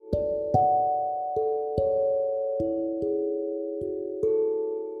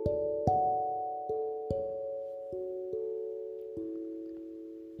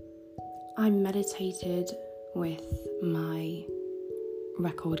meditated with my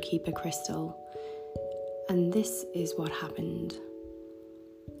record keeper crystal, and this is what happened.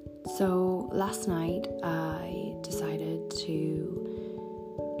 So last night I decided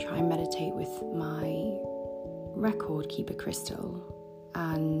to try and meditate with my record keeper crystal,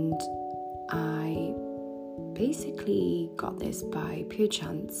 and I basically got this by pure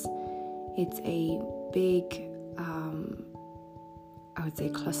chance. It's a big, I would say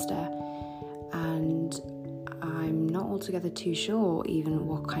cluster, and I'm not altogether too sure even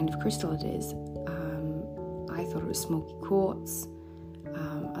what kind of crystal it is. I thought it was smoky quartz.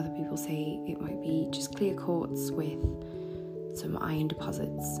 Other people say it might be just clear quartz with some iron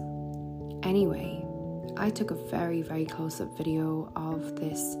deposits. Anyway, I took a very, very close-up video of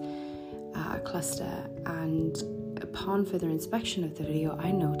this cluster, and upon further inspection of the video,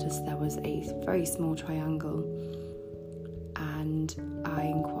 I noticed there was a very small triangle, and I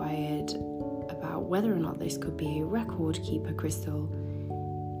inquired about whether or not this could be a record keeper crystal,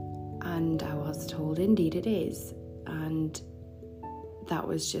 and I was told indeed it is, and that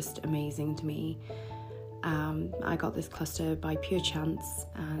was just amazing to me. I got this cluster by pure chance,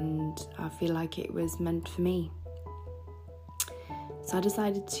 and I feel like it was meant for me. So I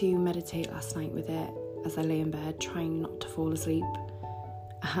decided to meditate last night with it as I lay in bed, trying not to fall asleep,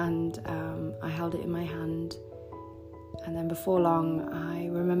 and I held it in my hand, and then before long I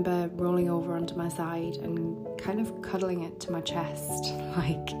remember rolling over onto my side and kind of cuddling it to my chest,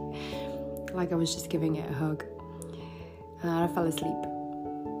 like I was just giving it a hug, and I fell asleep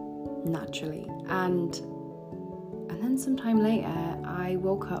naturally, and then sometime later I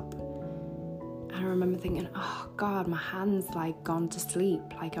woke up and I remember thinking, oh God, my hand's like gone to sleep,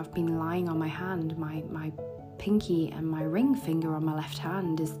 like I've been lying on my hand, my pinky and my ring finger on my left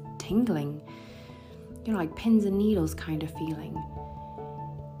hand is tingling, like pins and needles kind of feeling.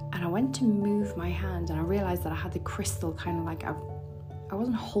 And I went to move my hand and I realized that I had the crystal kind of like, I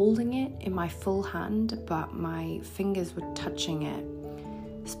wasn't holding it in my full hand, but my fingers were touching it,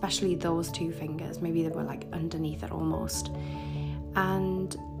 especially those two fingers. Maybe they were like underneath it almost.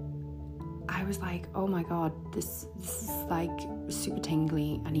 And I was like, oh my God, this is like super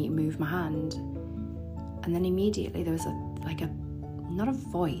tingly. I need to move my hand. And then immediately there was not a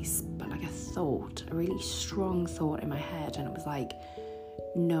voice, but like a thought, a really strong thought in my head. And it was like,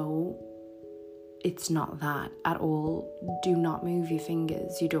 no, it's not that at all. Do not move your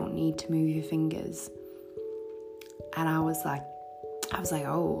fingers. You don't need to move your fingers. And I was like,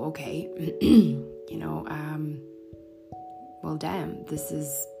 oh, okay. Well, damn, this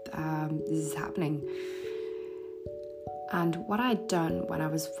is happening. And what I'd done when I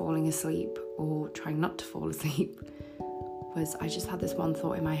was falling asleep, or trying not to fall asleep, was I just had this one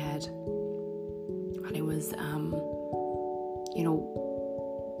thought in my head, and it was,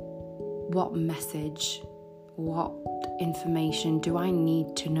 what message, what information do I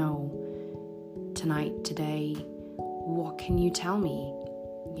need to know tonight, today? What can you tell me?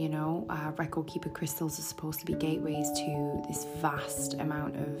 Record keeper crystals are supposed to be gateways to this vast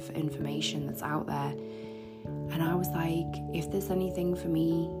amount of information that's out there. And I was like, if there's anything for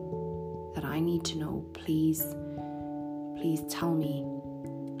me that I need to know, please tell me.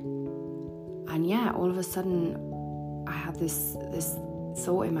 And yeah, all of a sudden I had this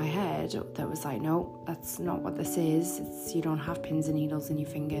thought in my head that was like, no, that's not what this is. You don't have pins and needles in your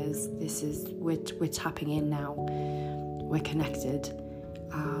fingers. This is, we're tapping in now. We're connected.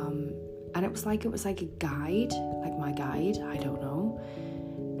 And it was like a guide, like my guide, I don't know.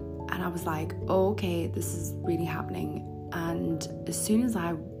 And I was like, oh, okay, this is really happening. And as soon as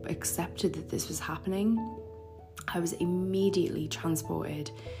I accepted that this was happening, I was immediately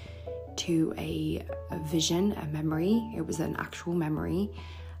transported to a vision, a memory. It was an actual memory,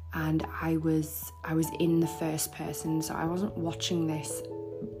 and I was in the first person, so I wasn't watching this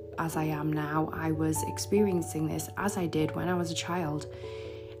as I am now. I was experiencing this as I did when I was a child,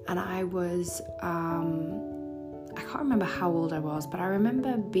 and I was I can't remember how old I was, but I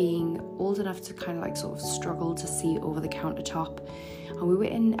remember being old enough to kind of like sort of struggle to see over the countertop.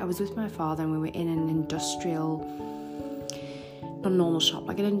 And I was with my father, and we were in an industrial, not a normal shop,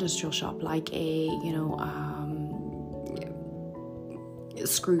 like an industrial shop, like a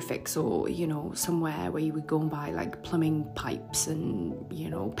Screwfix, or somewhere where you would go and buy like plumbing pipes and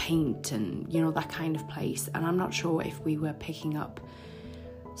paint and that kind of place. And I'm not sure if we were picking up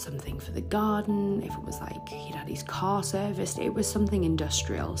something for the garden, if it was like he'd had his car serviced. It was something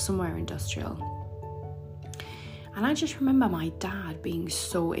industrial, somewhere industrial. And I just remember my dad being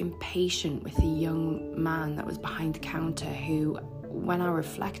so impatient with the young man that was behind the counter, who, when I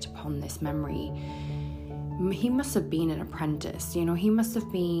reflect upon this memory, he must have been an apprentice, you know, he must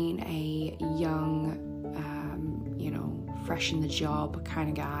have been a young, fresh in the job kind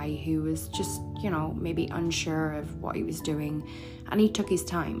of guy who was just, maybe unsure of what he was doing, and he took his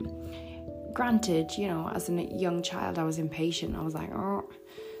time. Granted, as a young child, I was impatient. I was like, oh,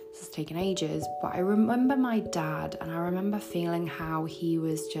 this is taking ages. But I remember my dad, and I remember feeling how he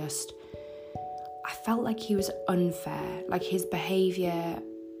was just, I felt like he was unfair. Like his behaviour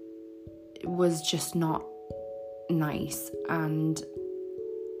was just not nice. And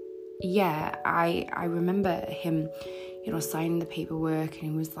yeah, I remember him, signing the paperwork,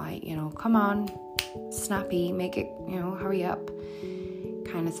 and he was like, come on, snappy, make it, hurry up,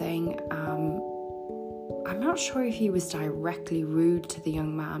 kind of thing. I'm not sure if he was directly rude to the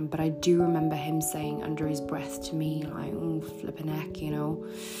young man, but I do remember him saying under his breath to me, like, oh, flippin' heck,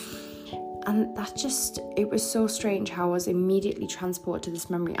 And that just, it was so strange how I was immediately transported to this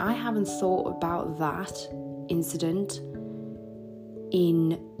memory. I haven't thought about that incident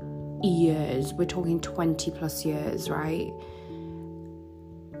in years. We're talking 20 plus years, right?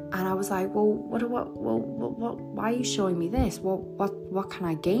 And I was like, well, why are you showing me this? What can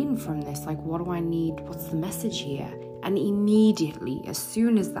I gain from this? Like, what do I need? What's the message here? And immediately, as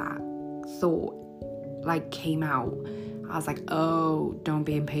soon as that thought, came out, I was like, oh, don't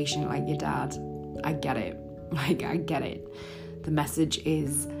be impatient like your dad. I get it. I get it. The message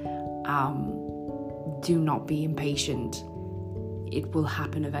is, do not be impatient. It will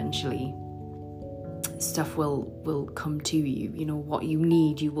happen eventually. Stuff will come to you. What you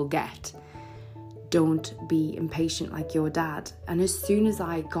need, you will get. Don't be impatient like your dad. And as soon as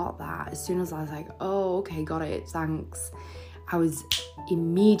I got that, as soon as I was like, oh, okay, got it, thanks, I was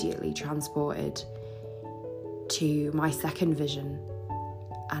immediately transported to my second vision.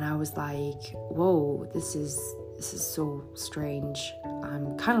 And I was like, whoa, this is so strange.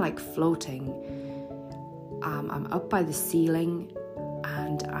 I'm kind of floating. I'm up by the ceiling,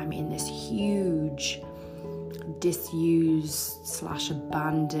 and I'm in this huge disused /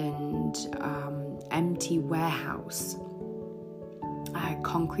 abandoned empty warehouse. I had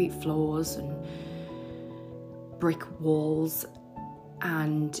concrete floors and brick walls,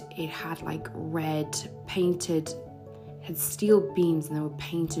 and it had red painted, had steel beams, and they were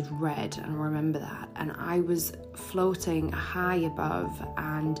painted red, and I remember that. And I was floating high above,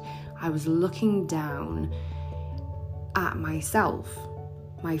 and I was looking down at myself,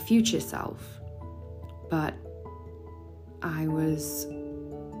 my future self. But I was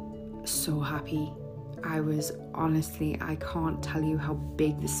so happy. Honestly, I can't tell you how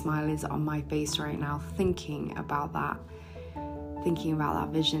big the smile is on my face right now thinking about that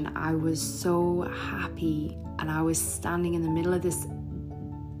vision. I was so happy, and I was standing in the middle of this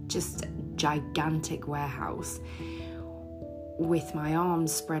just gigantic warehouse with my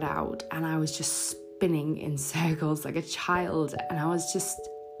arms spread out, and I was just spinning in circles like a child, and I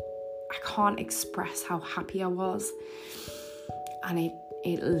can't express how happy I was. And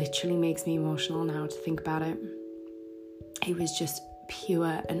it literally makes me emotional now to think about it. It was just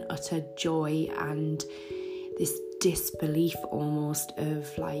pure and utter joy, and this disbelief almost of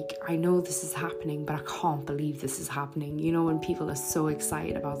I know this is happening, but I can't believe this is happening. When people are so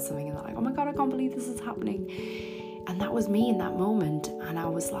excited about something and they're like, oh my God, I can't believe this is happening. And that was me in that moment. And I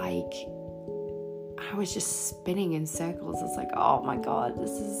was just spinning in circles. It's like, oh my God,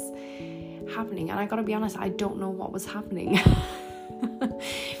 this is happening. And I gotta be honest, I don't know what was happening.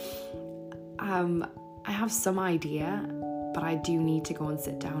 I have some idea, but I do need to go and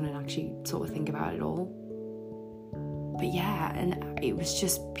sit down and actually sort of think about it all. But yeah, and it was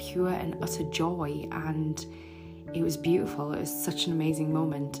just pure and utter joy, and it was beautiful. It was such an amazing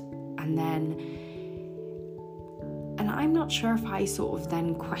moment. And I'm not sure if I sort of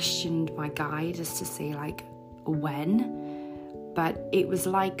then questioned my guide as to say when, but it was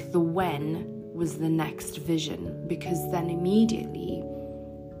the when was the next vision, because then immediately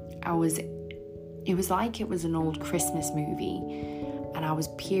it was like it was an old Christmas movie, and I was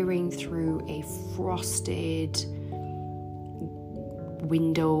peering through a frosted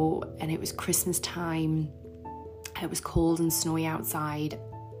window, and it was Christmas time. It was cold and snowy outside,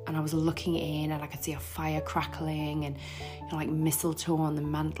 and I was looking in, and I could see a fire crackling, and mistletoe on the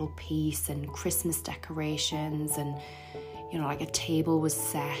mantelpiece, and Christmas decorations, and a table was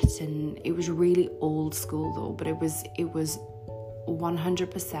set, and it was really old school though, but it was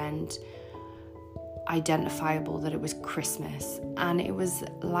 100% identifiable that it was Christmas. And it was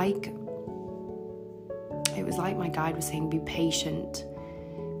like my guide was saying, be patient,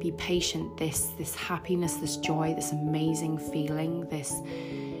 this happiness, this joy, this amazing feeling,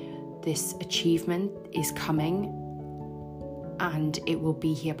 this achievement is coming, and it will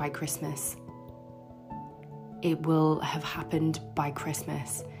be here by Christmas. it will have happened by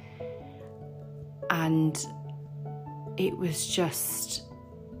Christmas. And it was just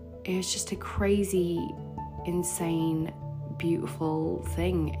a crazy, insane, beautiful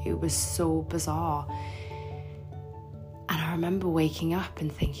thing. It was so bizarre. And I remember waking up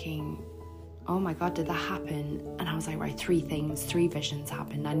and thinking, oh my God, did that happen? And I was like, right, 3 visions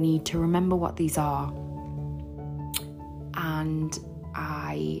happened. I need to remember what these are. And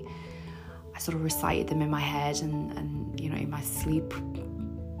I sort of recited them in my head and in my sleep,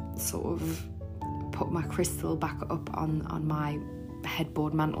 sort of put my crystal back up on my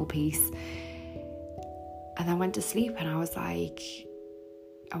headboard mantelpiece. And I went to sleep, and I was like,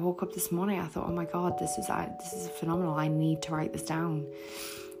 I woke up this morning, I thought, oh my God, this is phenomenal. I need to write this down.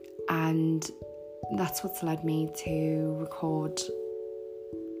 And that's what's led me to record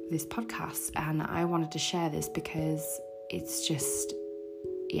this podcast. And I wanted to share this because it's just,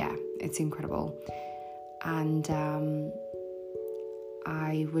 it's incredible. And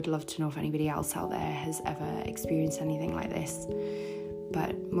I would love to know if anybody else out there has ever experienced anything like this.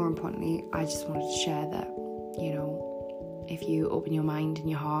 But more importantly, I just wanted to share that, if you open your mind and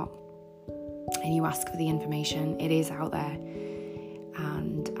your heart and you ask for the information, it is out there.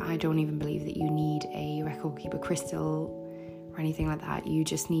 And I don't even believe that you need a record keeper crystal or anything like that. You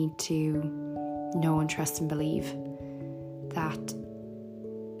just need to know and trust and believe that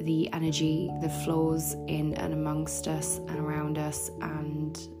the energy that flows in and amongst us and around us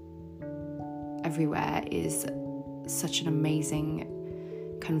and everywhere is such an amazing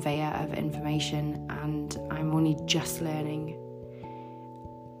conveyor of information, and I'm only just learning.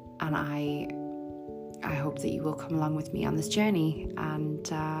 And I hope that you will come along with me on this journey, and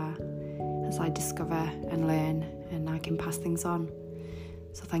as I discover and learn, and I can pass things on.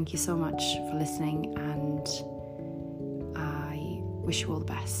 So thank you so much for listening, and I wish you all the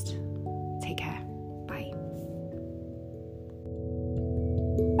best.